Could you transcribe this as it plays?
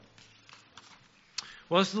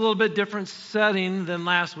Well, it's a little bit different setting than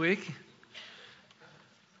last week.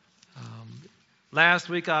 Last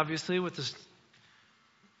week, obviously, with the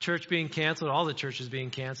church being canceled, all the churches being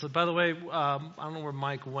canceled. By the way, I don't know where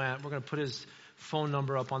Mike went. We're going to put his phone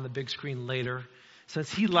number up on the big screen later.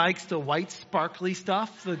 Since he likes the white sparkly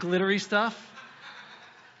stuff, the glittery stuff,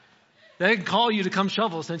 they can call you to come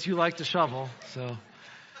shovel since you like to shovel. So,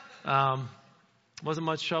 wasn't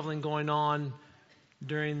much shoveling going on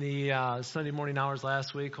during the Sunday morning hours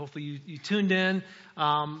last week. Hopefully you tuned in.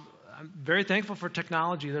 I'm very thankful for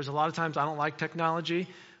technology. There's a lot of times I don't like technology,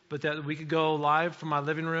 but that we could go live from my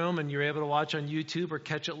living room and you're able to watch on YouTube or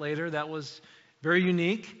catch it later. That was very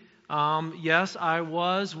unique. Yes, I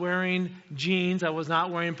was wearing jeans. I was not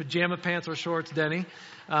wearing pajama pants or shorts, Denny,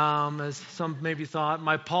 as some maybe thought.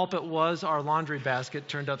 My pulpit was our laundry basket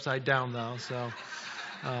turned upside down, though. So.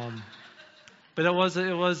 But it was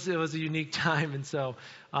a unique time, and so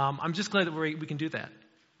I'm just glad that we can do that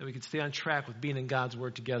we can stay on track with being in God's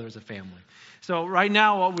Word together as a family. So right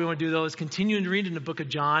now what we want to do, though, is continue to read in the book of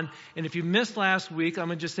John. And if you missed last week, I'm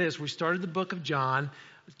going to just say this. We started the book of John.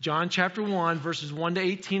 John chapter 1, verses 1 to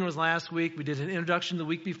 18 was last week. We did an introduction the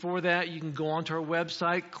week before that. You can go onto our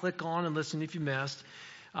website, click on, and listen if you missed.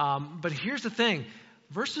 But here's the thing.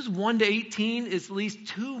 Verses 1 to 18 is at least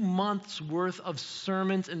 2 months' worth of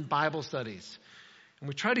sermons and Bible studies. And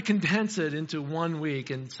we try to condense it into 1 week,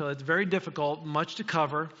 and so it's very difficult, much to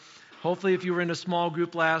cover. Hopefully, if you were in a small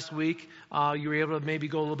group last week, you were able to maybe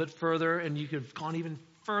go a little bit further, and you could have gone even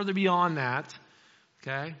further beyond that.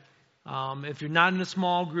 Okay? If you're not in a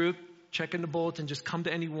small group, check in the bulletin, just come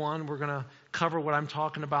to any one. We're going to cover what I'm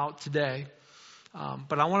talking about today.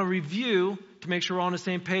 But I want to review to make sure we're on the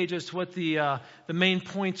same page as to what the main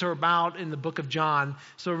points are about in the book of John.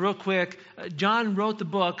 So real quick, John wrote the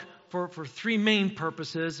book for 3 main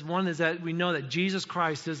purposes. One is that we know that Jesus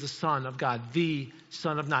Christ is the Son of God, the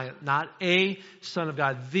Son of God, not a Son of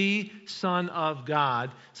God, the Son of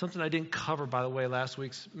God. Something I didn't cover, by the way, last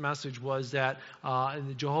week's message was that in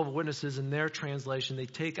the Jehovah's Witnesses, in their translation, they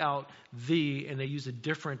take out the and they use a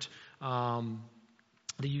different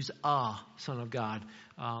they use a Son of God.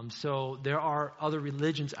 So there are other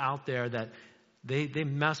religions out there that they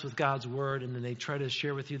mess with God's Word and then they try to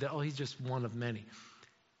share with you that, he's just one of many.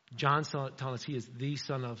 John's telling us he is the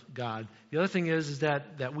Son of God. The other thing is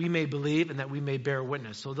that we may believe and that we may bear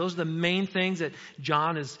witness. So those are the main things that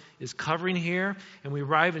John is covering here. And we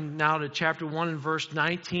arrive now to chapter 1 and verse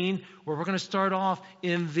 19, where we're going to start off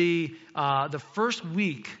in the first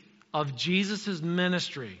week of Jesus'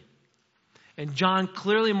 ministry. And John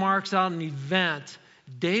clearly marks out an event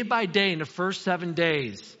day by day in the first 7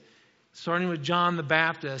 days, starting with John the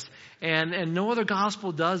Baptist. And no other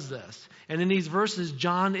gospel does this. And in these verses,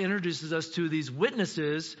 John introduces us to these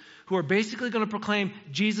witnesses who are basically going to proclaim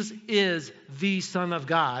Jesus is the Son of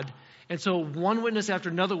God. And so one witness after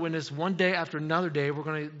another witness, one day after another day, we're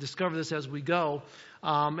going to discover this as we go.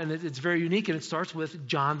 And it's very unique, and it starts with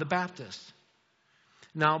John the Baptist.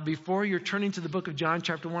 Now, before you're turning to the book of John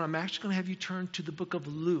chapter 1, I'm actually going to have you turn to the book of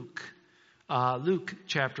Luke. Luke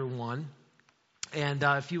chapter 1. And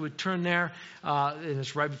if you would turn there, and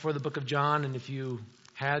it's right before the book of John, and if you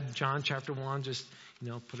had John chapter 1, just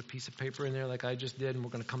put a piece of paper in there like I just did, and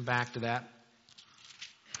we're going to come back to that.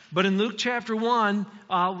 But in Luke chapter 1,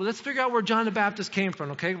 let's figure out where John the Baptist came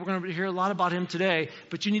from, okay? We're going to hear a lot about him today,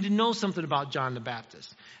 but you need to know something about John the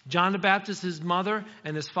Baptist. John the Baptist, his mother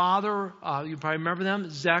and his father, you probably remember them,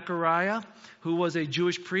 Zechariah, who was a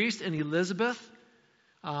Jewish priest, and Elizabeth.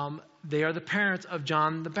 They are the parents of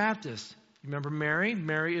John the Baptist. Remember Mary?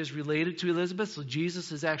 Mary is related to Elizabeth, so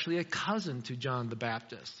Jesus is actually a cousin to John the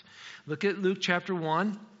Baptist. Look at Luke chapter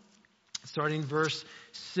 1, starting verse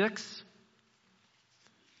 6.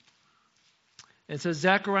 It says,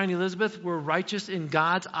 Zechariah and Elizabeth were righteous in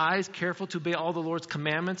God's eyes, careful to obey all the Lord's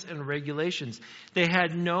commandments and regulations. They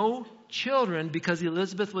had no children because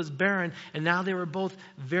Elizabeth was barren, and now they were both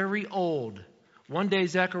very old. One day,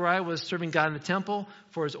 Zechariah was serving God in the temple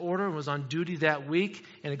for his order and was on duty that week.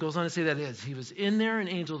 And it goes on to say that as he was in there, an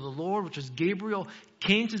angel of the Lord, which was Gabriel,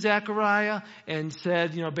 came to Zechariah and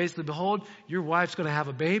said, basically, behold, your wife's going to have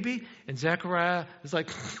a baby. And Zechariah is like,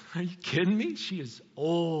 are you kidding me? She is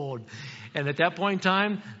old. And at that point in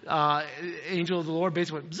time, angel of the Lord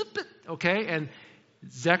basically went, zip it, okay? And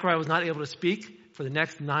Zechariah was not able to speak for the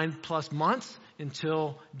next 9+ months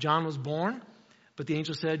until John was born. But the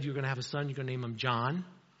angel said, you're going to have a son, you're going to name him John.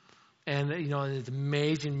 And, it's an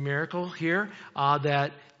amazing miracle here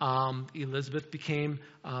that Elizabeth became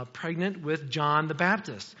pregnant with John the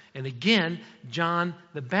Baptist. And again, John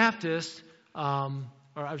the Baptist, or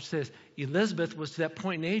I should say this, Elizabeth was to that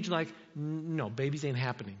point in age like, no, babies ain't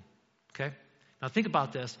happening. Okay? Now think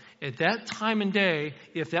about this. At that time and day,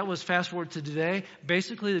 if that was fast forward to today,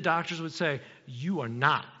 basically the doctors would say, you are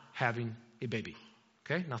not having a baby.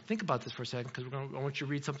 Okay? Now think about this for a second because I want you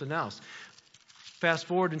to read something else. Fast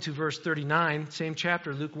forward into verse 39, same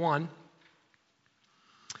chapter, Luke 1.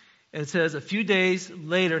 And it says, a few days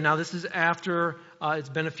later, now this is after, it's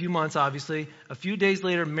been a few months obviously. A few days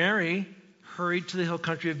later, Mary hurried to the hill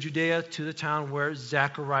country of Judea to the town where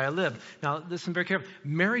Zechariah lived. Now listen very carefully.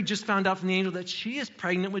 Mary just found out from the angel that she is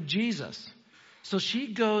pregnant with Jesus. So she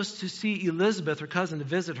goes to see Elizabeth, her cousin, to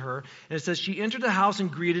visit her. And it says she entered the house and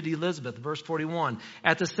greeted Elizabeth. Verse 41.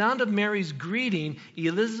 At the sound of Mary's greeting,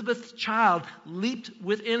 Elizabeth's child leaped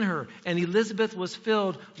within her, and Elizabeth was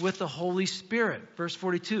filled with the Holy Spirit. Verse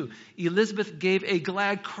 42. Elizabeth gave a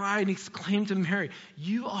glad cry and exclaimed to Mary,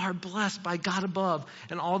 you are blessed by God above,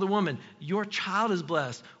 and all the women. Your child is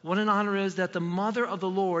blessed. What an honor it is that the mother of the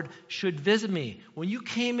Lord should visit me. When you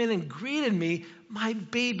came in and greeted me, my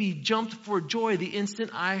baby jumped for joy the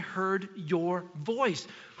instant I heard your voice.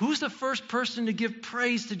 Who's the first person to give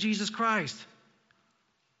praise to Jesus Christ?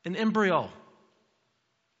 An embryo.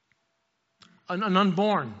 An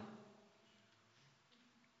unborn.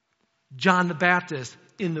 John the Baptist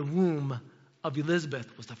in the womb of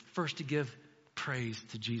Elizabeth was the first to give praise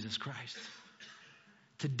to Jesus Christ.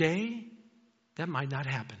 Today, that might not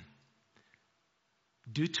happen.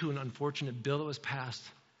 Due to an unfortunate bill that was passed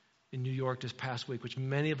in New York this past week, which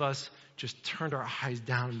many of us just turned our eyes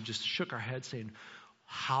down and just shook our heads saying,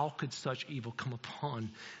 how could such evil come upon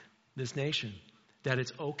this nation? That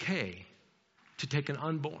it's okay to take an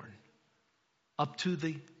unborn up to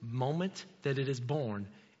the moment that it is born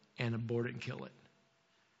and abort it and kill it.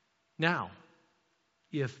 Now,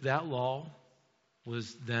 if that law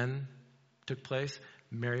was then took place,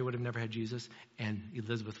 Mary would have never had Jesus and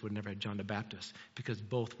Elizabeth would have never had John the Baptist because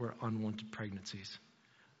both were unwanted pregnancies.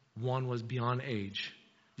 One was beyond age.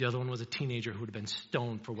 The other one was a teenager who would have been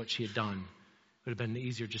stoned for what she had done. It would have been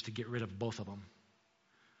easier just to get rid of both of them.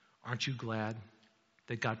 Aren't you glad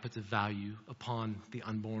that God puts a value upon the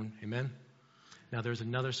unborn? Amen? Now, there's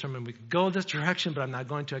another sermon. We could go this direction, but I'm not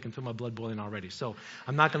going to. I can feel my blood boiling already. So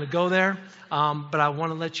I'm not going to go there. But I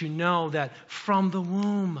want to let you know that from the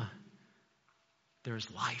womb,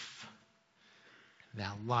 there's life.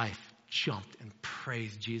 That life jumped and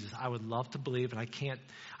praised Jesus. I would love to believe, and I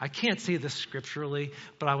can't say this scripturally,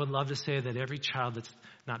 but I would love to say that every child that's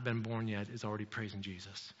not been born yet is already praising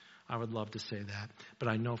Jesus. I would love to say that. But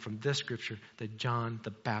I know from this scripture that John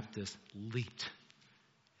the Baptist leaped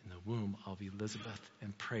in the womb of Elizabeth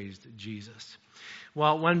and praised Jesus.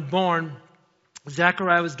 Well, when born,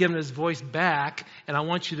 Zechariah was given his voice back, and I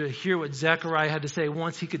want you to hear what Zechariah had to say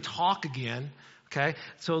once he could talk again. Okay,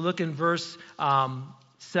 so look in verse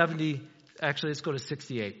 70, actually let's go to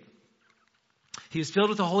 68. He was filled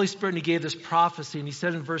with the Holy Spirit and he gave this prophecy, and he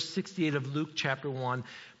said in verse 68 of Luke chapter 1,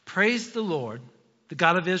 praise the Lord, the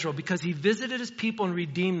God of Israel, because he visited his people and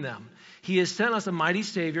redeemed them. He has sent us a mighty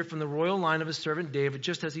Savior from the royal line of his servant David,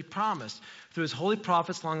 just as he promised through his holy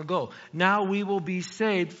prophets long ago. Now we will be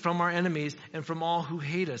saved from our enemies and from all who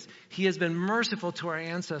hate us. He has been merciful to our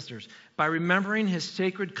ancestors by remembering his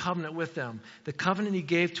sacred covenant with them, the covenant he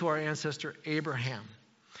gave to our ancestor Abraham.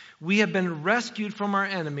 We have been rescued from our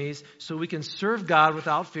enemies so we can serve God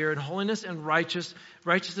without fear in holiness and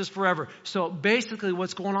righteousness forever. So basically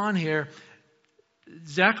what's going on here,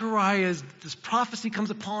 Zechariah, this prophecy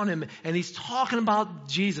comes upon him, and he's talking about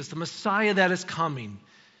Jesus, the Messiah that is coming.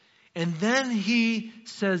 And then he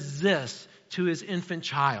says this to his infant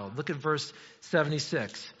child. Look at verse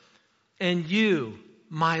 76. And you,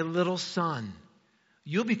 my little son,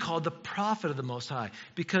 you'll be called the prophet of the Most High,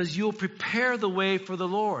 because you'll prepare the way for the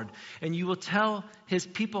Lord, and you will tell his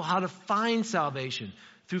people how to find salvation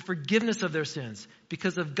through forgiveness of their sins.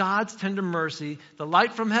 Because of God's tender mercy, the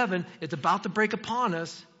light from heaven is about to break upon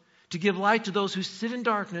us to give light to those who sit in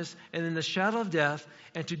darkness and in the shadow of death,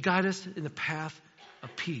 and to guide us in the path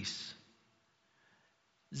of peace.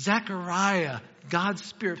 Zechariah, God's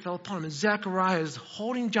Spirit fell upon him, and Zechariah is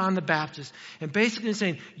holding John the Baptist and basically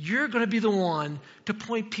saying, you're going to be the one to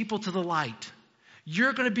point people to the light.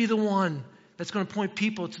 You're going to be the one that's going to point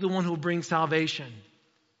people to the one who will bring salvation.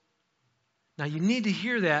 Now you need to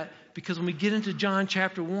hear that, because when we get into John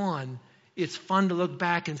chapter 1, it's fun to look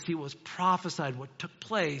back and see what was prophesied, what took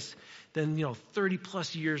place, then 30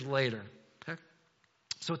 plus years later. Okay?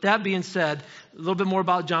 So with that being said, a little bit more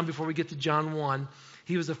about John before we get to John 1.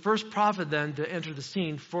 He was the first prophet then to enter the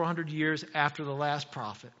scene 400 years after the last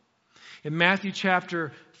prophet. In Matthew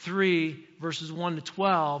chapter 3, verses 1 to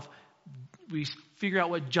 12, we figure out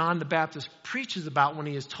what John the Baptist preaches about when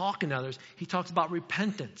he is talking to others. He talks about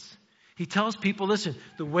repentance. He tells people, listen,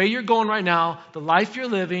 the way you're going right now, the life you're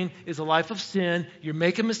living is a life of sin. You're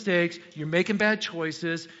making mistakes. You're making bad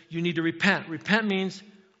choices. You need to repent. Repent means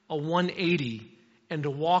a 180 and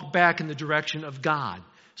to walk back in the direction of God.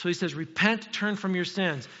 So he says, repent, turn from your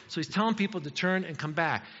sins. So he's telling people to turn and come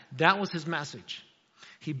back. That was his message.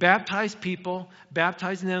 He baptized people.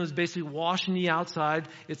 Baptizing them was basically washing the outside.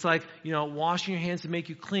 It's like, washing your hands to make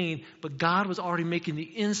you clean. But God was already making the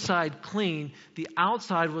inside clean. The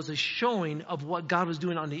outside was a showing of what God was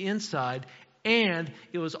doing on the inside. And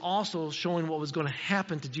it was also showing what was going to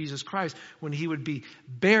happen to Jesus Christ when he would be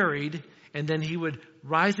buried and then he would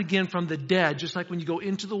rise again from the dead, just like when you go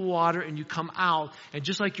into the water and you come out. And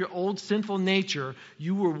just like your old sinful nature,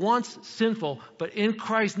 you were once sinful, but in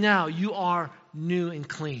Christ now you are new and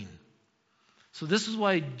clean. So this is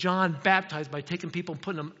why John baptized by taking people and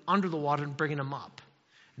putting them under the water and bringing them up.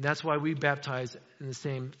 And that's why we baptize in the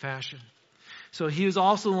same fashion. So he was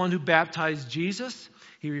also the one who baptized Jesus.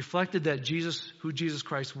 He reflected that who Jesus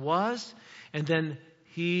Christ was. And then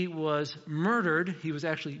he was murdered. He was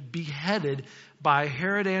actually beheaded by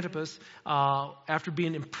Herod Antipas after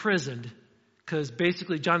being imprisoned. Because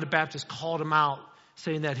basically John the Baptist called him out,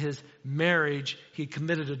 saying that his marriage, he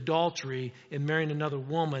committed adultery in marrying another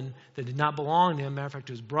woman that did not belong to him, matter of fact,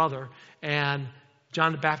 to his brother. And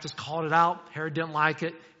John the Baptist called it out. Herod didn't like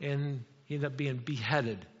it, and he ended up being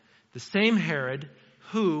beheaded. The same Herod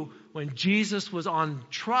who, when Jesus was on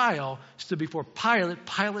trial, stood before Pilate.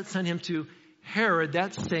 Pilate sent him to Herod,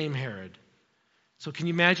 that same Herod. So can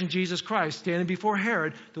you imagine Jesus Christ standing before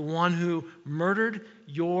Herod, the one who murdered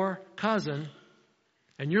your cousin,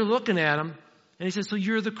 and you're looking at him, and he says, so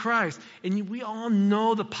you're the Christ. And we all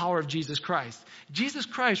know the power of Jesus Christ. Jesus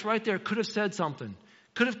Christ right there could have said something,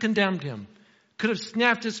 could have condemned him, could have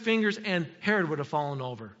snapped his fingers, and Herod would have fallen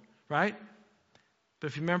over, right? But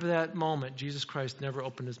if you remember that moment, Jesus Christ never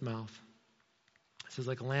opened his mouth. It says,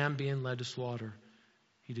 like a lamb being led to slaughter,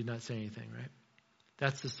 he did not say anything, right?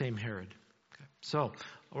 That's the same Herod. Okay. So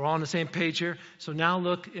we're all on the same page here. So now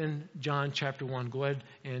look in John chapter 1. Go ahead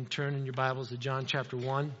and turn in your Bibles to John chapter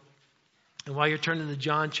 1. And while you're turning to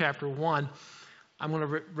John chapter 1, I'm going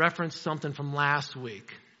to reference something from last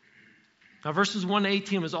week. Now, verses 1 to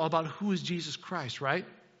 18 was all about who is Jesus Christ, right?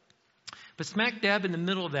 But smack dab in the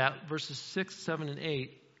middle of that, verses 6, 7, and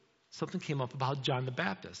 8, something came up about John the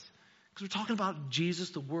Baptist. Because we're talking about Jesus,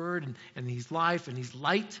 the Word, and He's life, and He's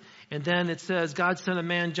light. And then it says, God sent a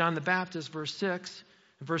man, John the Baptist, verse 6.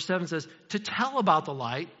 And verse 7 says, to tell about the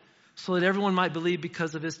light, so that everyone might believe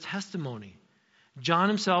because of his testimony. John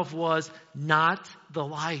himself was not the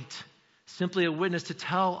light, simply a witness to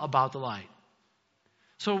tell about the light.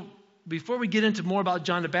 So before we get into more about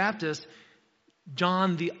John the Baptist,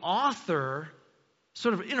 John the author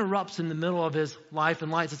sort of interrupts in the middle of his life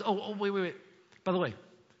and light. Says, wait. By the way,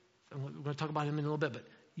 we're going to talk about him in a little bit, but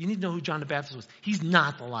you need to know who John the Baptist was. He's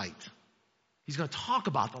not the light. He's going to talk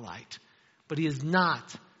about the light, but he is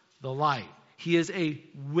not the light. He is a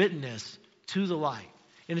witness to the light.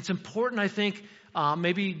 And it's important, I think,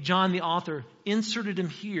 maybe John the author inserted him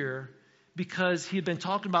here because he had been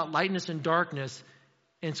talking about lightness and darkness,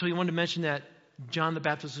 and so he wanted to mention that John the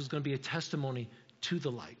Baptist was going to be a testimony to the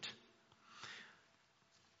light.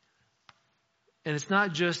 And it's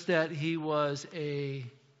not just that he was a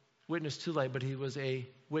witness to light, but he was a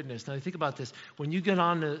witness. Now, think about this. When you get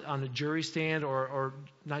on a jury stand, or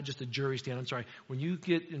not just a jury stand, when you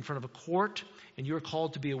get in front of a court and you are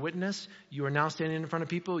called to be a witness, you are now standing in front of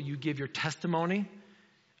people, you give your testimony,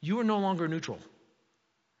 you are no longer neutral.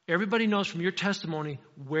 Everybody knows from your testimony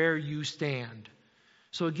where you stand.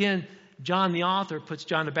 So again, John the author puts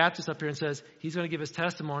John the Baptist up here and says, he's going to give his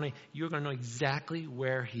testimony. You're going to know exactly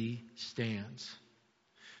where he stands.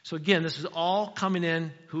 So again, this is all coming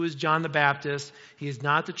in. Who is John the Baptist? He is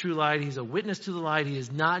not the true light. He's a witness to the light. He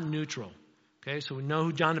is not neutral. Okay, so we know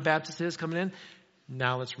who John the Baptist is coming in.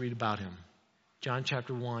 Now let's read about him. John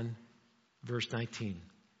chapter 1, verse 19.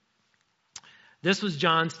 This was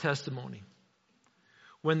John's testimony.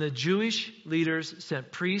 When the Jewish leaders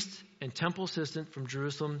sent priests and temple assistants from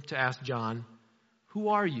Jerusalem to ask John, "Who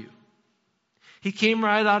are you?" he came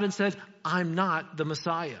right out and said, "I'm not the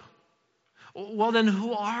Messiah." "Well, then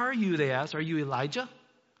who are you?" they asked. "Are you Elijah?"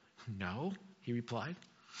 "No," he replied.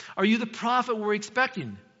 "Are you the prophet we're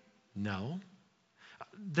expecting?" "No."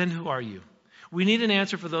 "Then who are you?" "We need an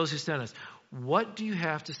answer for those who sent us. What do you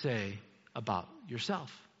have to say about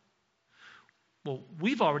yourself?" Well,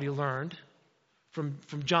 we've already learned from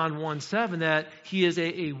John 1:7 that he is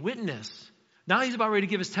a witness. Now he's about ready to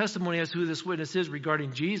give his testimony as to who this witness is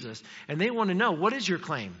regarding Jesus. And they want to know, what is your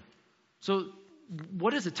claim? So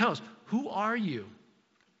what does it tell us? Who are you?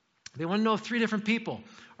 They want to know three different people.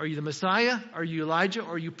 Are you the Messiah? Are you Elijah?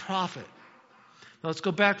 Or are you prophet? Now let's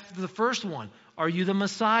go back to the first one. Are you the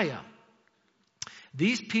Messiah?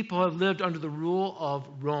 These people have lived under the rule of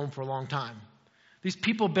Rome for a long time. These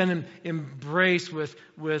people have been embraced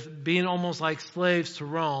with being almost like slaves to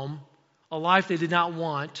Rome, a life they did not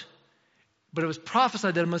want, but it was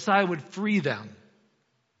prophesied that a Messiah would free them.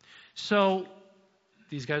 So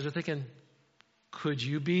these guys are thinking, could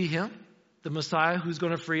you be him, the Messiah who's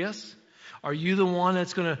going to free us? Are you the one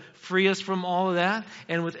that's going to free us from all of that?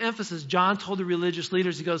 And with emphasis, John told the religious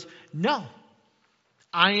leaders, he goes, no,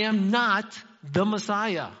 I am not the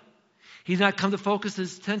Messiah. He's not come to focus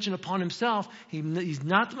his attention upon himself. He's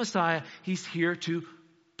not the Messiah. He's here to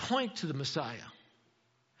point to the Messiah.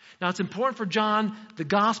 Now, it's important for John, the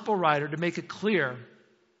gospel writer, to make it clear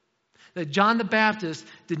that John the Baptist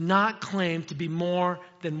did not claim to be more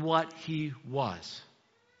than what he was.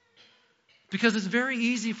 Because it's very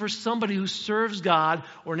easy for somebody who serves God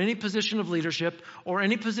or in any position of leadership or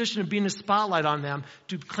any position of being a spotlight on them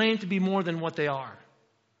to claim to be more than what they are.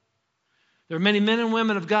 There are many men and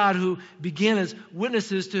women of God who begin as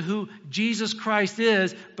witnesses to who Jesus Christ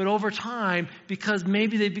is, but over time, because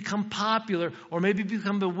maybe they become popular or maybe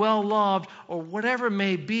become well-loved or whatever it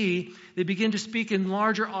may be, they begin to speak in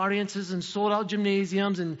larger audiences and sold-out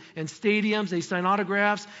gymnasiums and stadiums. They sign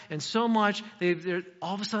autographs and so much,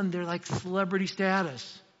 all of a sudden they're like celebrity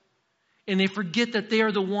status. And they forget that they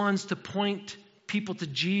are the ones to point people to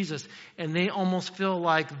Jesus, and they almost feel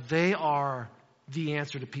like they are the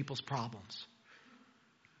answer to people's problems.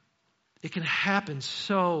 It can happen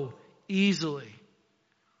so easily.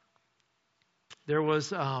 There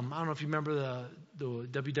was, I don't know if you remember the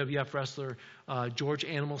WWF wrestler, George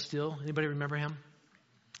Animal Steel. Anybody remember him?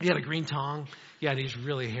 He had a green tongue. Yeah, and he's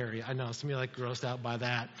really hairy. I know, some of you like grossed out by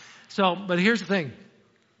that. But here's the thing.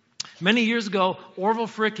 Many years ago, Orville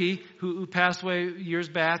Fricke, who passed away years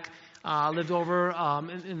back, lived over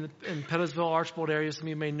in Pettisville, Archbold area. Some of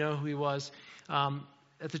you may know who he was.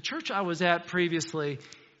 At the church I was at previously,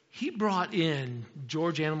 he brought in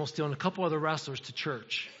George Animal Steel and a couple other wrestlers to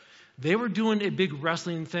church. They were doing a big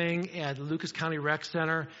wrestling thing at the Lucas County Rec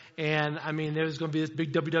Center. And, there was going to be this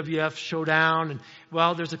big WWF showdown. And,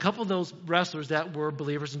 there's a couple of those wrestlers that were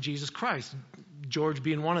believers in Jesus Christ, George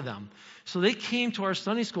being one of them. So they came to our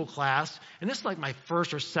Sunday school class, and this is like my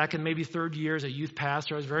first or second, maybe third year as a youth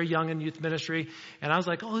pastor. I was very young in youth ministry, and I was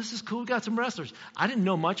like, oh, this is cool. We got some wrestlers. I didn't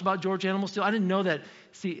know much about George Animal Steel. I didn't know that,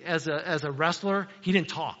 as a wrestler, he didn't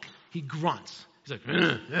talk. He grunts. He's like,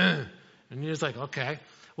 and he's like, okay.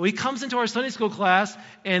 Well, he comes into our Sunday school class,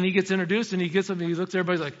 and he gets introduced, and he gets up, and he looks at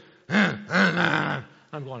everybody, like,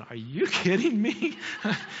 I'm going, are you kidding me?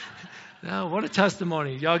 No, what a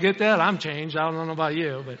testimony. Y'all get that? I'm changed. I don't know about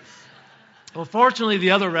you, but... Well, fortunately,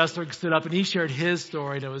 the other wrestler stood up and he shared his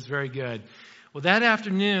story that was very good. Well, that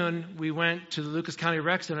afternoon, we went to the Lucas County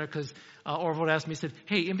Rec Center because Orville asked me, he said,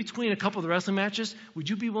 hey, in between a couple of the wrestling matches, would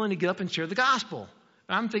you be willing to get up and share the gospel?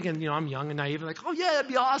 And I'm thinking, I'm young and naive, and like, oh, yeah,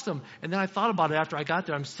 that'd be awesome. And then I thought about it after I got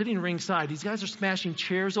there. I'm sitting ringside. These guys are smashing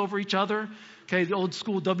chairs over each other. Okay, the old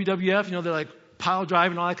school WWF, they're like pile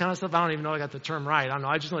driving and all that kind of stuff. I don't even know I got the term right. I don't know.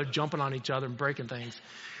 I just know they're jumping on each other and breaking things.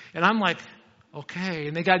 And I'm like, okay.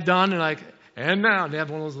 And they got done and like, and now they have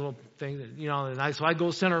one of those little things, so I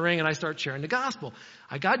go center ring and I start sharing the gospel.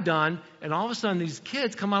 I got done, and all of a sudden these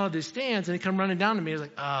kids come out of the stands and they come running down to me. It's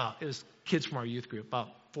like, it was kids from our youth group, about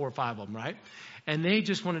 4 or 5 of them, right? And they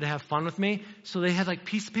just wanted to have fun with me, so they had like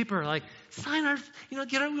piece of paper, like, sign our, we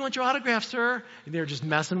want your autograph, sir. And they were just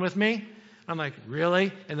messing with me. I'm like,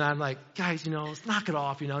 really? And I'm like, guys, let's knock it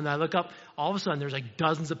off, And I look up, all of a sudden there's like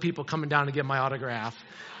dozens of people coming down to get my autograph.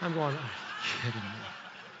 I'm going, are you kidding me?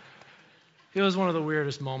 It was one of the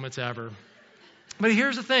weirdest moments ever. But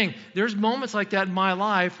here's the thing. There's moments like that in my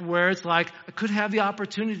life where it's like I could have the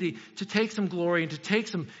opportunity to take some glory and to take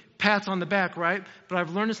some pats on the back, right? But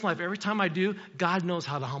I've learned this in life. Every time I do, God knows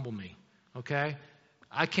how to humble me, okay?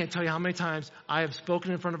 I can't tell you how many times I have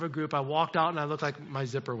spoken in front of a group. I walked out and I looked like my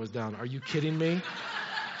zipper was down. Are you kidding me?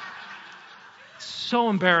 So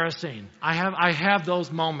embarrassing. I have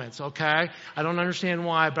those moments, okay? I don't understand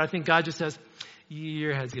why, but I think God just says,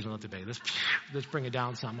 your head's getting a little big. Let's bring it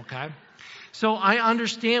down some, okay? So I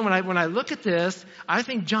understand when I look at this, I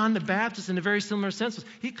think John the Baptist, in a very similar sense,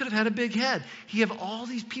 he could have had a big head. He have all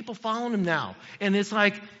these people following him now. And it's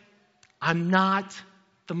like, I'm not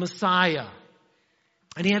the Messiah.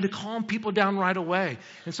 And he had to calm people down right away.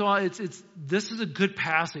 And so this is a good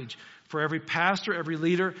passage for every pastor, every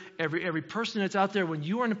leader, every person that's out there. When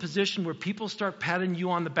you are in a position where people start patting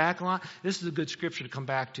you on the back a lot, this is a good scripture to come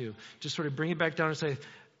back to. Just sort of bring it back down and say,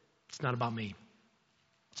 it's not about me.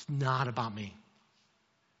 It's not about me.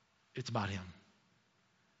 It's about him.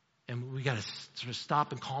 And we got to sort of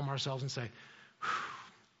stop and calm ourselves and say,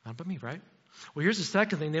 not about me, right? Well, here's the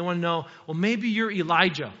second thing. They want to know, well, maybe you're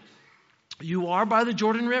Elijah. You are by the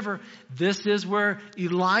Jordan River. This is where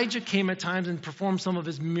Elijah came at times and performed some of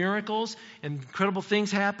his miracles, and incredible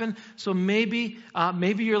things happen. So maybe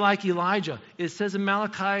you're like Elijah. It says in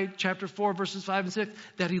Malachi chapter 4, verses 5 and 6,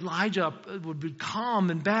 that Elijah would come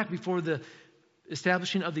and back before the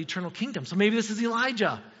establishing of the eternal kingdom. So maybe this is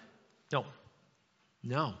Elijah.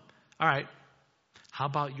 No. All right. How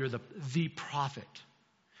about you're the prophet?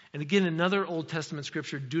 And again, another Old Testament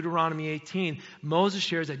scripture, Deuteronomy 18, Moses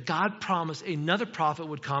shares that God promised another prophet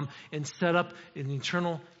would come and set up an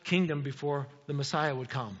eternal kingdom before the Messiah would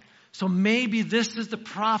come. So maybe this is the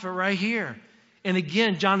prophet right here. And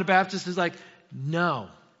again, John the Baptist is like, no.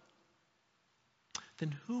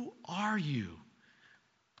 Then who are you?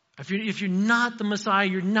 If you're not the Messiah,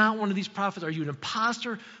 you're not one of these prophets. Are you an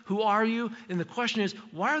imposter? Who are you? And the question is,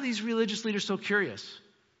 why are these religious leaders so curious?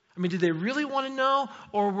 I mean, did they really want to know?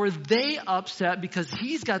 Or were they upset because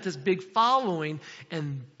he's got this big following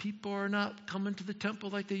and people are not coming to the temple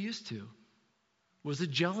like they used to? Was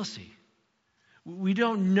it jealousy? We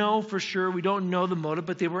don't know for sure. We don't know the motive,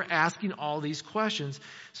 but they were asking all these questions.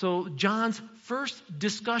 So John's first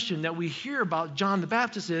discussion that we hear about John the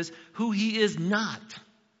Baptist is who he is not.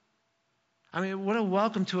 I mean, what a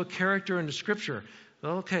welcome to a character in the scripture.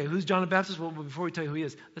 Okay, who's John the Baptist? Well, before we tell you who he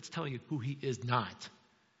is, let's tell you who he is not.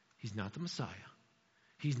 He's not the Messiah.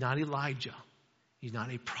 He's not Elijah. He's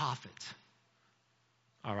not a prophet.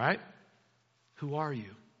 All right? Who are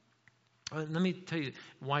you? Let me tell you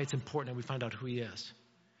why it's important that we find out who he is.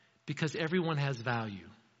 Because everyone has value.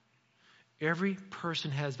 Every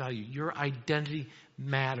person has value. Your identity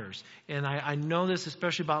matters. And I know this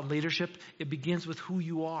especially about leadership. It begins with who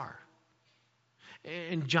you are.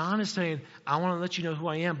 And John is saying, I want to let you know who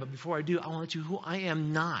I am, but before I do, I want to let you know who I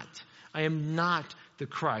am not. I am not the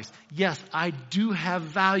Christ. Yes, I do have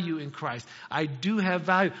value in Christ. I do have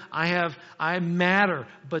value. I matter,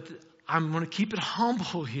 but I'm going to keep it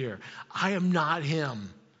humble here. I am not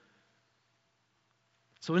him.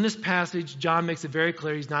 So in this passage, John makes it very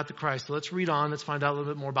clear he's not the Christ. So let's read on. Let's find out a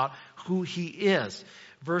little bit more about who he is.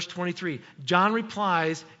 Verse 23, John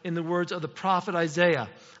replies in the words of the prophet Isaiah,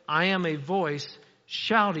 I am a voice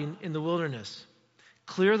shouting in the wilderness,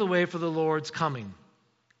 clear the way for the Lord's coming.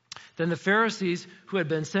 Then the Pharisees who had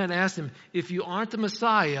been sent asked him, if you aren't the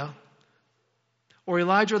Messiah or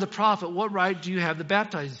Elijah or the prophet, what right do you have to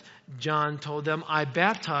baptize? John told them, I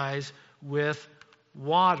baptize with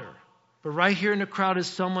water. But right here in the crowd is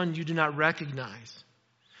someone you do not recognize.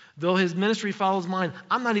 Though his ministry follows mine,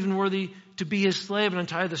 I'm not even worthy to be his slave and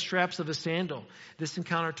untie the straps of his sandal. This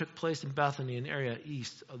encounter took place in Bethany, an area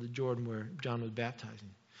east of the Jordan where John was baptizing.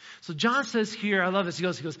 So John says here, I love this, he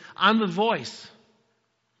goes, I'm the voice.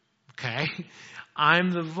 Okay?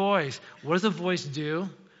 I'm the voice. What does a voice do?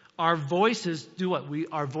 Our voices do what?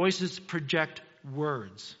 Our voices project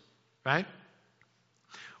words, right?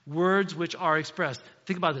 Words which are expressed.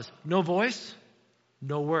 Think about this. No voice,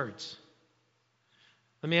 no words.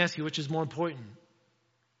 Let me ask you, which is more important?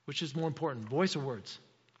 Which is more important, voice or words?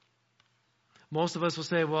 Most of us will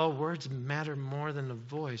say, well, words matter more than the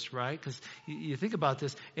voice, right? Because you think about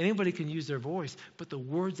this, anybody can use their voice, but the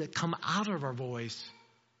words that come out of our voice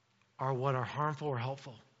are what are harmful or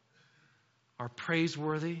helpful, are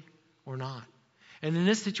praiseworthy or not. And in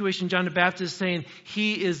this situation, John the Baptist is saying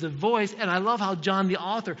he is the voice. And I love how John, the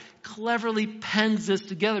author, cleverly pens this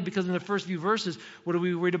together because in the first few verses, what do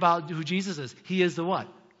we read about who Jesus is? He is the what?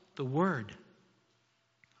 The Word.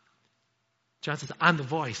 John says, I'm the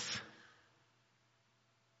voice.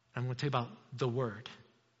 I'm going to tell you about the Word.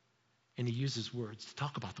 And he uses words to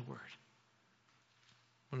talk about the Word.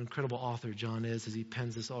 What an incredible author John is as he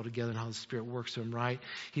pens this all together and how the Spirit works to him, right?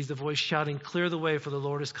 He's the voice shouting, clear the way for the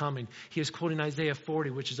Lord is coming. He is quoting Isaiah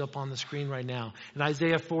 40, which is up on the screen right now. In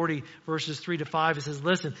Isaiah 40, verses 3 to 5, it says,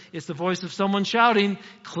 listen, it's the voice of someone shouting,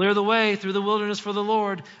 clear the way through the wilderness for the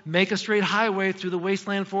Lord. Make a straight highway through the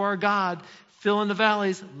wasteland for our God. Fill in the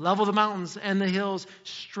valleys, level the mountains and the hills,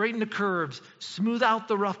 straighten the curves, smooth out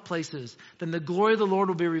the rough places. Then the glory of the Lord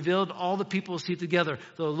will be revealed. All the people will see it together.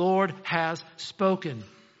 The Lord has spoken.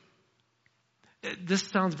 This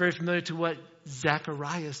sounds very familiar to what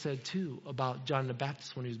Zechariah said too about John the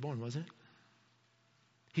Baptist when he was born, wasn't it?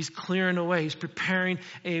 He's clearing a way. He's preparing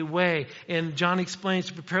a way. And John explains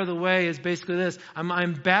to prepare the way is basically this.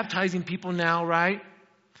 I'm baptizing people now, right?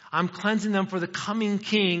 I'm cleansing them for the coming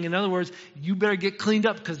king. In other words, you better get cleaned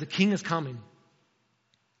up because the king is coming.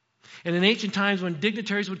 And in ancient times when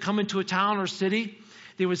dignitaries would come into a town or city,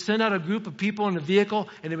 They would send out a group of people in a vehicle,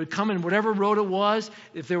 and they would come in whatever road it was.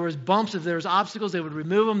 If there was bumps, if there was obstacles, they would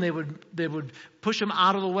remove them. They would push them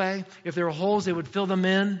out of the way. If there were holes, they would fill them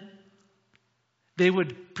in. They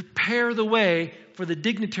would prepare the way for the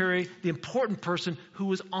dignitary, the important person who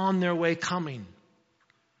was on their way coming.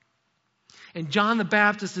 And John the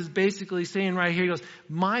Baptist is basically saying right here, he goes,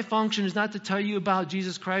 my function is not to tell you about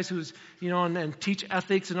Jesus Christ who's, and teach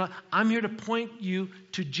ethics. And all. I'm here to point you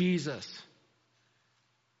to Jesus.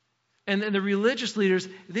 And the religious leaders,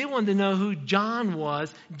 they wanted to know who John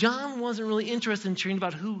was. John wasn't really interested in sharing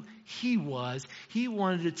about who he was. He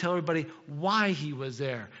wanted to tell everybody why he was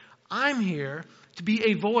there. I'm here to be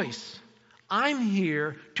a voice. I'm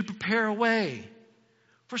here to prepare a way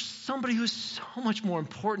for somebody who's so much more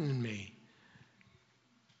important than me.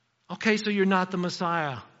 Okay, so you're not the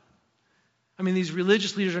Messiah. I mean, these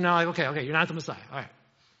religious leaders are now like, okay, you're not the Messiah. All right.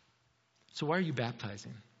 So why are you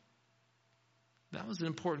baptizing? That was an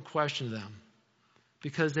important question to them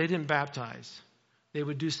because they didn't baptize. They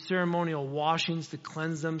would do ceremonial washings to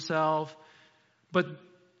cleanse themselves. But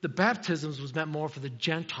the baptisms was meant more for the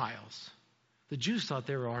Gentiles. The Jews thought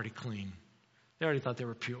they were already clean. They already thought they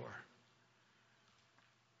were pure.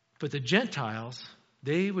 But the Gentiles,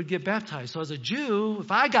 they would get baptized. So as a Jew,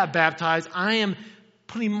 if I got baptized, I am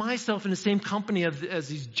putting myself in the same company as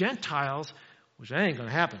these Gentiles, which ain't going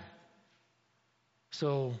to happen.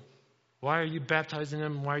 So why are you baptizing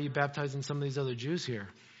them? Why are you baptizing some of these other Jews here?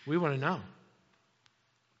 We want to know.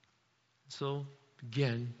 So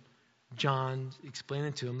again, John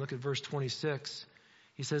explaining to him, look at verse 26.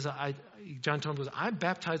 He says, John told him, I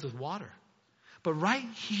baptize with water. But right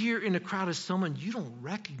here in the crowd is someone you don't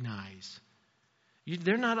recognize.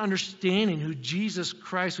 They're not understanding who Jesus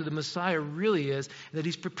Christ, who the Messiah really is, that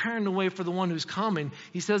he's preparing the way for the one who's coming.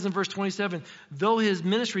 He says in verse 27, though his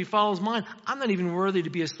ministry follows mine, I'm not even worthy to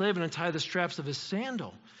be a slave and untie the straps of his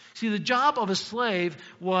sandal. See, the job of a slave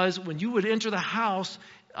was when you would enter the house,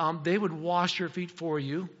 they would wash your feet for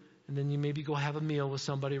you, and then you maybe go have a meal with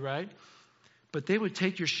somebody, right? But they would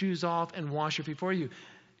take your shoes off and wash your feet for you.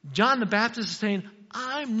 John the Baptist is saying,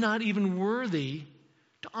 I'm not even worthy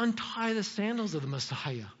to untie the sandals of the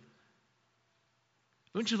Messiah.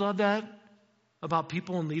 Don't you love that about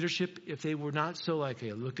people in leadership if they were not so like,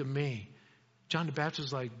 hey, look at me. John the Baptist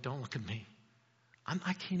is like, don't look at me.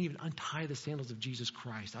 I can't even untie the sandals of Jesus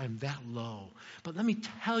Christ. I am that low. But let me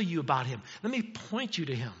tell you about him. Let me point you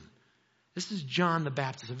to him. This is John the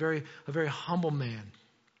Baptist, a very humble man.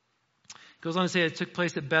 He goes on to say it took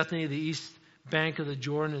place at Bethany, the east bank of the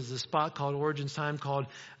Jordan, is a spot called Origen's time called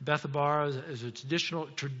Bethabara, is a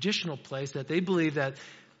traditional place that they believe that,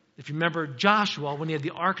 if you remember Joshua, when he had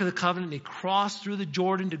the Ark of the Covenant, and he crossed through the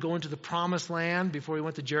Jordan to go into the Promised Land before he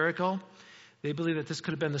went to Jericho. They believe that this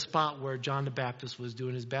could have been the spot where John the Baptist was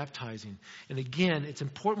doing his baptizing. And again, it's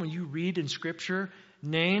important when you read in Scripture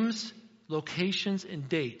names, locations, and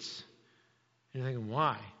dates. And you're thinking,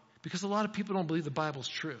 why? Because a lot of people don't believe the Bible's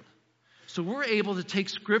true. So we're able to take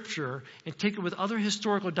Scripture and take it with other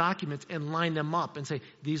historical documents and line them up and say,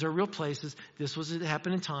 these are real places, this was it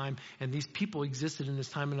happened in time, and these people existed in this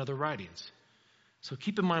time in other writings. So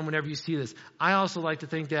keep in mind whenever you see this. I also like to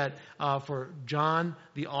think that for John,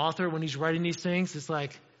 the author, when he's writing these things, it's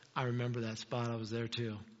like, I remember that spot, I was there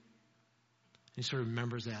too. And he sort of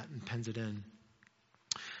remembers that and pens it in.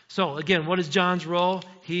 So again, what is John's role?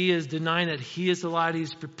 He is denying that he is the light.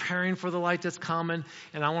 He's preparing for the light that's coming.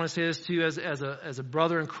 And I want to say this to you as a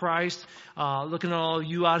brother in Christ, looking at all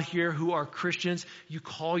you out here who are Christians. You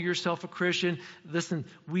call yourself a Christian. Listen,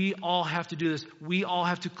 we all have to do this. We all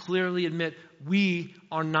have to clearly admit we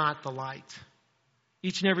are not the light.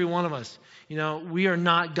 Each and every one of us. We are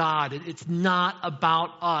not God. It's not about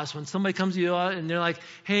us. When somebody comes to you and they're like,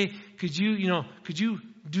 hey, could you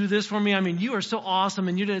do this for me? I mean, you are so awesome.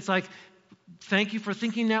 And it's like, thank you for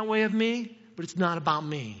thinking that way of me, but it's not about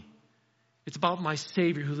me. It's about my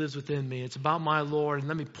Savior who lives within me. It's about my Lord, and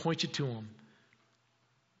let me point you to him.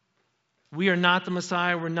 We are not the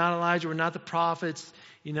Messiah. We're not Elijah. We're not the prophets.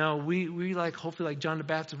 We hopefully like John the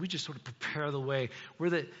Baptist, we just sort of prepare the way.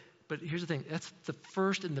 But here's the thing. That's the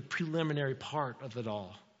first and the preliminary part of it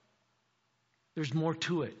all. There's more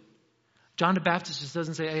to it. John the Baptist just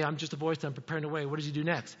doesn't say, hey, I'm just a voice, I'm preparing the way. What does he do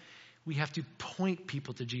next? We have to point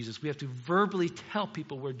people to Jesus. We have to verbally tell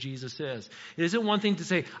people where Jesus is. It isn't one thing to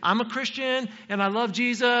say, I'm a Christian, and I love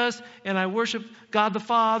Jesus, and I worship God the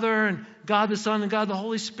Father, and God the Son, and God the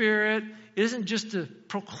Holy Spirit. It isn't just to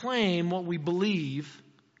proclaim what we believe,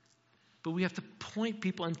 but we have to point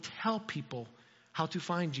people and tell people how to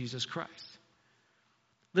find Jesus Christ.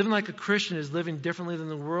 Living like a Christian is living differently than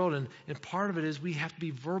the world, and part of it is we have to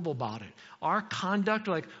be verbal about it. Our conduct,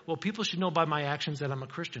 like, well, people should know by my actions that I'm a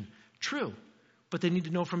Christian. True, but they need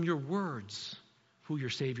to know from your words who your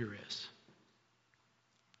Savior is.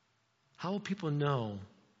 How will people know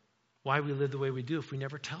why we live the way we do if we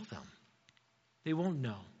never tell them? They won't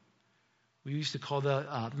know. We used to call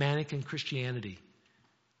that mannequin Christianity.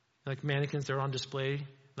 Like mannequins, they're on display.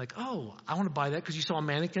 Like, oh, I want to buy that because you saw a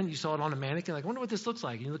mannequin. You saw it on a mannequin. Like, I wonder what this looks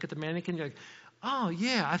like. And you look at the mannequin, you're like, oh,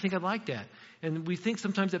 yeah, I think I'd like that. And we think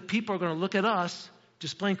sometimes that people are going to look at us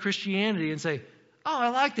displaying Christianity and say, oh, I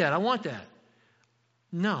like that. I want that.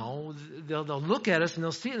 No, they'll look at us and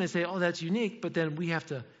they'll see it and they say, oh, that's unique. But then we have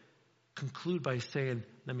to conclude by saying,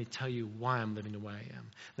 let me tell you why I'm living the way I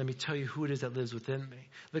am. Let me tell you who it is that lives within me.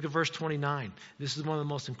 Look at verse 29. This is one of the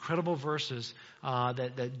most incredible verses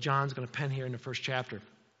that John's going to pen here in the first chapter.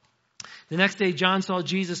 The next day, John saw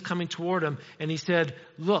Jesus coming toward him, and he said,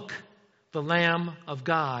 look, the Lamb of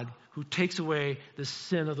God who takes away the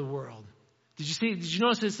sin of the world. Did you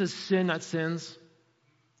notice it says sin, not sins?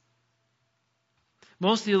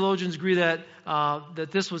 Most theologians agree that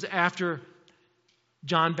this was after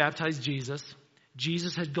John baptized Jesus.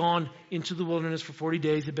 Jesus had gone into the wilderness for 40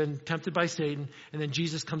 days, had been tempted by Satan, and then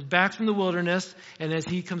Jesus comes back from the wilderness, and as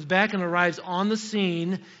he comes back and arrives on the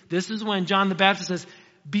scene, this is when John the Baptist says,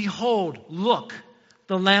 behold, look,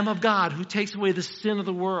 the Lamb of God who takes away the sin of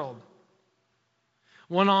the world.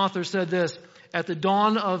 One author said this, at the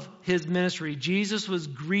dawn of his ministry, Jesus was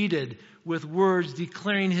greeted with words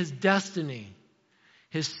declaring his destiny,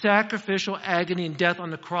 his sacrificial agony and death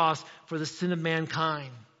on the cross for the sin of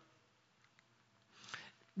mankind.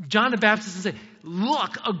 John the Baptist is saying,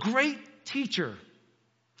 look, a great teacher.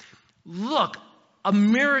 Look, a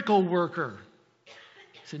miracle worker.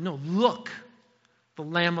 He said, no, look, the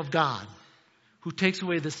Lamb of God who takes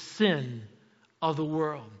away the sin of the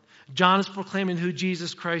world. John is proclaiming who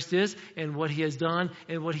Jesus Christ is and what he has done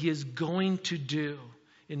and what he is going to do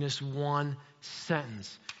in this one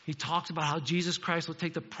sentence. He talks about how Jesus Christ will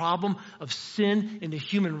take the problem of sin in the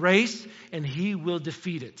human race and he will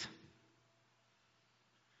defeat it.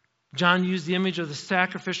 John used the image of the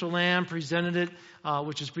sacrificial lamb, presented it,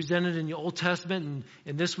 which is presented in the Old Testament.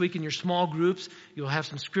 And this week in your small groups, you'll have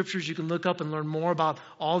some scriptures you can look up and learn more about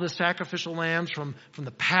all the sacrificial lambs, from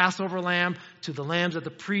the Passover lamb to the lambs that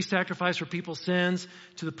the priest sacrificed for people's sins,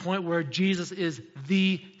 to the point where Jesus is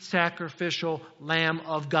the sacrificial Lamb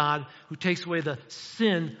of God who takes away the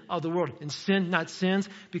sin of the world. And sin, not sins,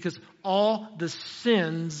 because all the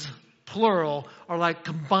sins, plural, are like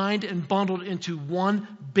combined and bundled into one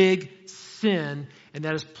big sin, and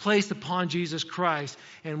that is placed upon Jesus Christ.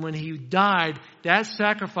 And when he died, that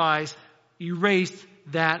sacrifice erased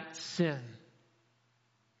that sin.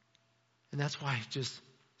 And that's why just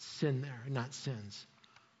sin there, not sins.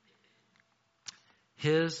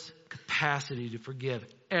 His capacity to forgive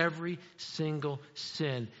every single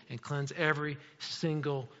sin and cleanse every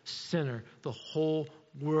single sinner, the whole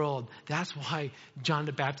world. That's why John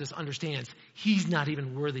the Baptist understands he's not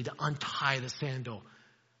even worthy to untie the sandal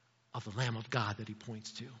of the Lamb of God that he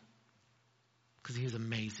points to, because he is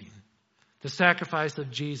amazing. The sacrifice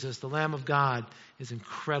of Jesus, the Lamb of God, is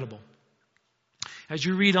incredible. As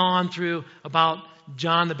you read on through about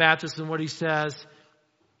John the Baptist and what he says,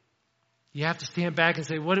 you have to stand back and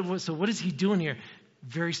say, what is he doing here?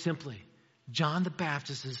 Very simply, John the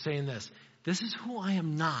Baptist is saying this. This is who I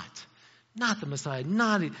am not. Not the Messiah,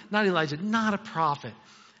 not Elijah, not a prophet.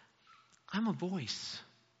 I'm a voice.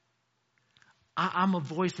 I'm a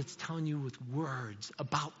voice that's telling you with words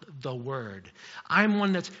about the Word. I'm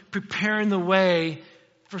one that's preparing the way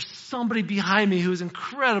for somebody behind me who is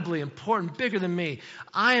incredibly important, bigger than me.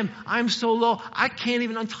 I'm so low, I can't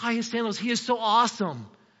even untie his sandals. He is so awesome.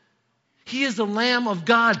 He is the Lamb of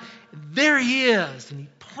God. There he is. And he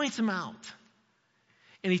points him out.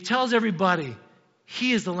 And he tells everybody,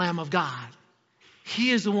 he is the Lamb of God.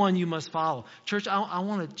 He is the one you must follow. Church, I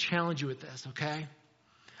want to challenge you with this, okay?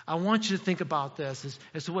 I want you to think about this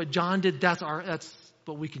as to what John did. That's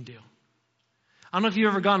what we can do. I don't know if you've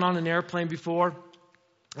ever gotten on an airplane before,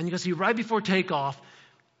 and you can see right before takeoff,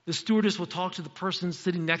 the stewardess will talk to the person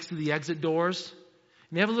sitting next to the exit doors.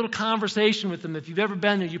 And they have a little conversation with them. If you've ever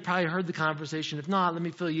been there, you probably heard the conversation. If not, let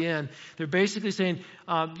me fill you in. They're basically saying,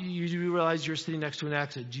 you realize you're sitting next to an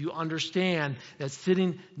exit. Do you understand that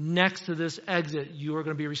sitting next to this exit, you are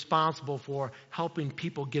going to be responsible for helping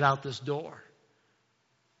people get out this door?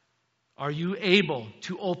 Are you able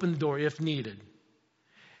to open the door if needed?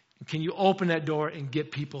 Can you open that door and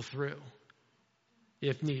get people through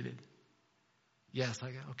if needed? Yes.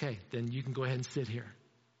 Okay, then you can go ahead and sit here.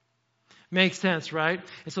 Makes sense, right?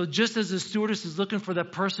 And so just as the stewardess is looking for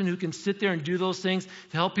that person who can sit there and do those things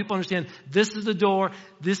to help people understand this is the door,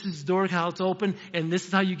 this is the door, how it's open, and this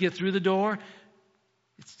is how you get through the door,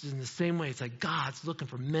 it's in the same way. It's like God's looking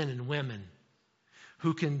for men and women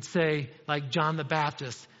who can say, like John the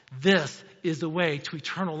Baptist, this is the way to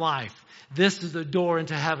eternal life. This is the door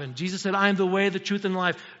into heaven. Jesus said, I am the way, the truth, and the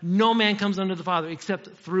life. No man comes unto the Father except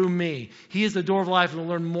through me. He is the door of life, and we'll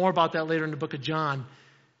learn more about that later in the book of John.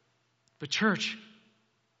 But church,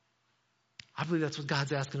 I believe that's what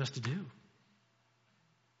God's asking us to do.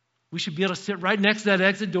 We should be able to sit right next to that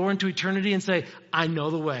exit door into eternity and say, I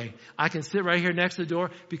know the way. I can sit right here next to the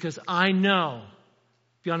door because I know,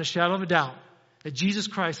 beyond a shadow of a doubt, that Jesus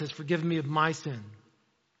Christ has forgiven me of my sin.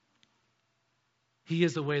 He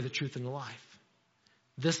is the way, the truth, and the life.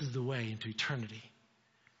 This is the way into eternity.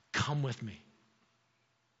 Come with me.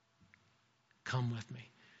 Come with me.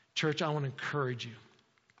 Church, I want to encourage you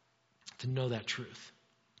to know that truth.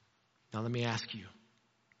 Now let me ask you,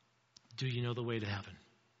 do you know the way to heaven?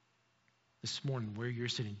 This morning, where you're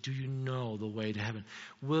sitting, do you know the way to heaven?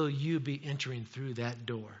 Will you be entering through that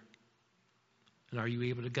door? And are you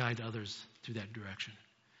able to guide others through that direction?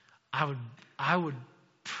 I would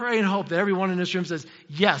pray and hope that everyone in this room says,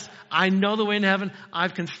 yes, I know the way to heaven.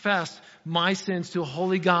 I've confessed my sins to a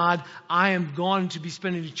holy God. I am going to be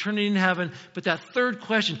spending eternity in heaven. But that third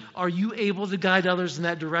question, are you able to guide others in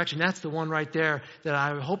that direction? That's the one right there that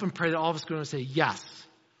I hope and pray that all of us are going to say yes.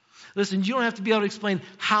 Listen, you don't have to be able to explain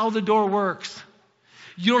how the door works.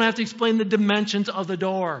 You don't have to explain the dimensions of the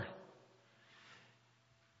door.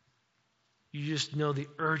 You just know the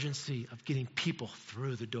urgency of getting people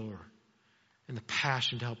through the door and the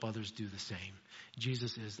passion to help others do the same.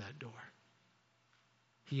 Jesus is that door.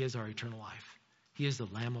 He is our eternal life. He is the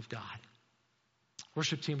Lamb of God.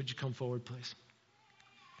 Worship team, would you come forward, please?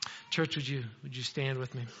 Church, would you stand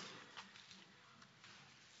with me?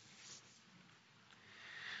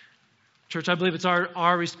 Church, I believe it's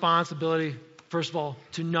our responsibility, first of all,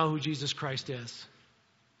 to know who Jesus Christ is.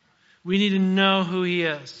 We need to know who he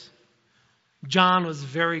is. John was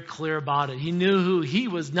very clear about it. He knew who he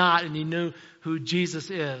was not, and he knew who Jesus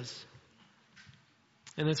is.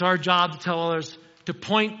 And it's our job to tell others, to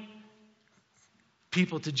point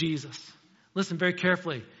people to Jesus. Listen very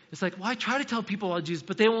carefully. It's like, well, I try to tell people about Jesus,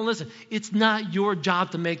 but they won't listen. It's not your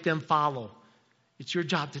job to make them follow. It's your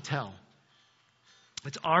job to tell.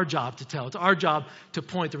 It's our job to tell. It's our job to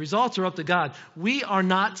point. The results are up to God. We are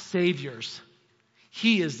not saviors.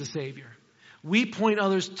 He is the Savior. We point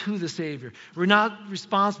others to the Savior. We're not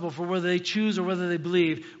responsible for whether they choose or whether they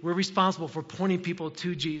believe. We're responsible for pointing people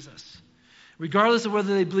to Jesus. Regardless of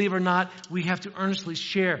whether they believe or not, we have to earnestly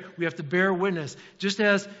share. We have to bear witness. Just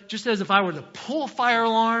as if I were to pull a fire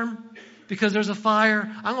alarm because there's a fire,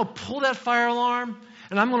 I'm going to pull that fire alarm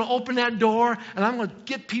and I'm going to open that door and I'm going to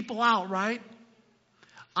get people out, right?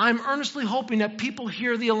 I'm earnestly hoping that people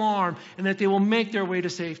hear the alarm and that they will make their way to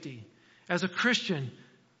safety. As a Christian,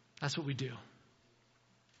 that's what we do.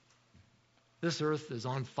 This earth is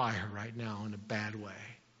on fire right now in a bad way.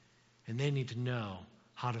 And they need to know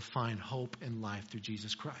how to find hope and life through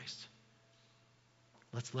Jesus Christ.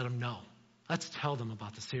 Let's let them know. Let's tell them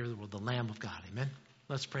about the Savior of the world, the Lamb of God. Amen?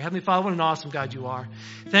 Let's pray. Heavenly Father, what an awesome God you are.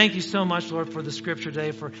 Thank you so much, Lord, for the scripture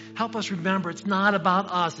today. For help us remember it's not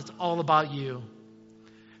about us. It's all about you.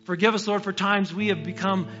 Forgive us, Lord, for times we have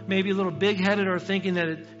become maybe a little big-headed or thinking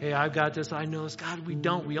that, hey, I've got this, I know this. God, we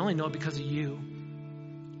don't. We only know it because of you.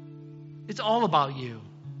 It's all about you.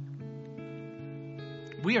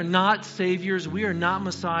 We are not saviors. We are not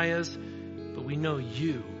messiahs. But we know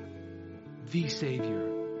you, the Savior,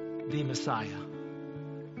 the Messiah.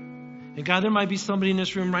 And God, there might be somebody in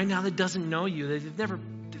this room right now that doesn't know you. They've never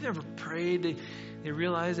prayed. They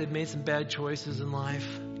realize they've made some bad choices in life.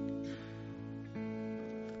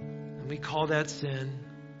 And we call that sin.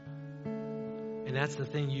 And that's the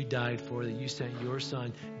thing you died for, that you sent your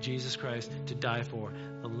Son, Jesus Christ, to die for.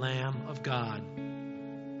 The Lamb of God.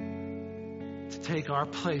 To take our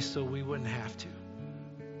place so we wouldn't have to.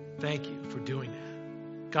 Thank you for doing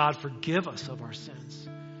that. God, forgive us of our sins.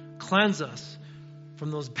 Cleanse us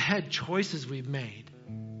from those bad choices we've made.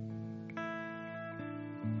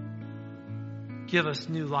 Give us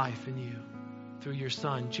new life in you through your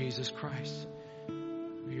Son, Jesus Christ.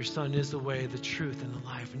 Your Son is the way, the truth, and the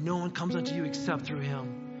life. No one comes unto you except through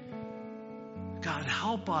him. God,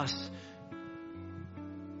 help us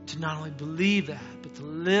to not only believe that, but to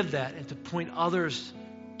live that and to point others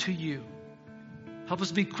to you. Help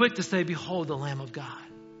us be quick to say, behold, the Lamb of God.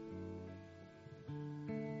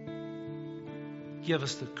 Give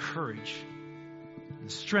us the courage and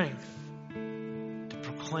the strength to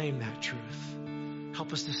proclaim that truth.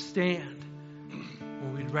 Help us to stand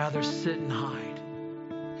when we'd rather sit and hide.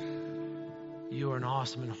 You are an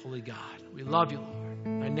awesome and holy God. We love you, Lord.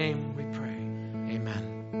 In thy name we pray.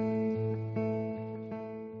 Amen.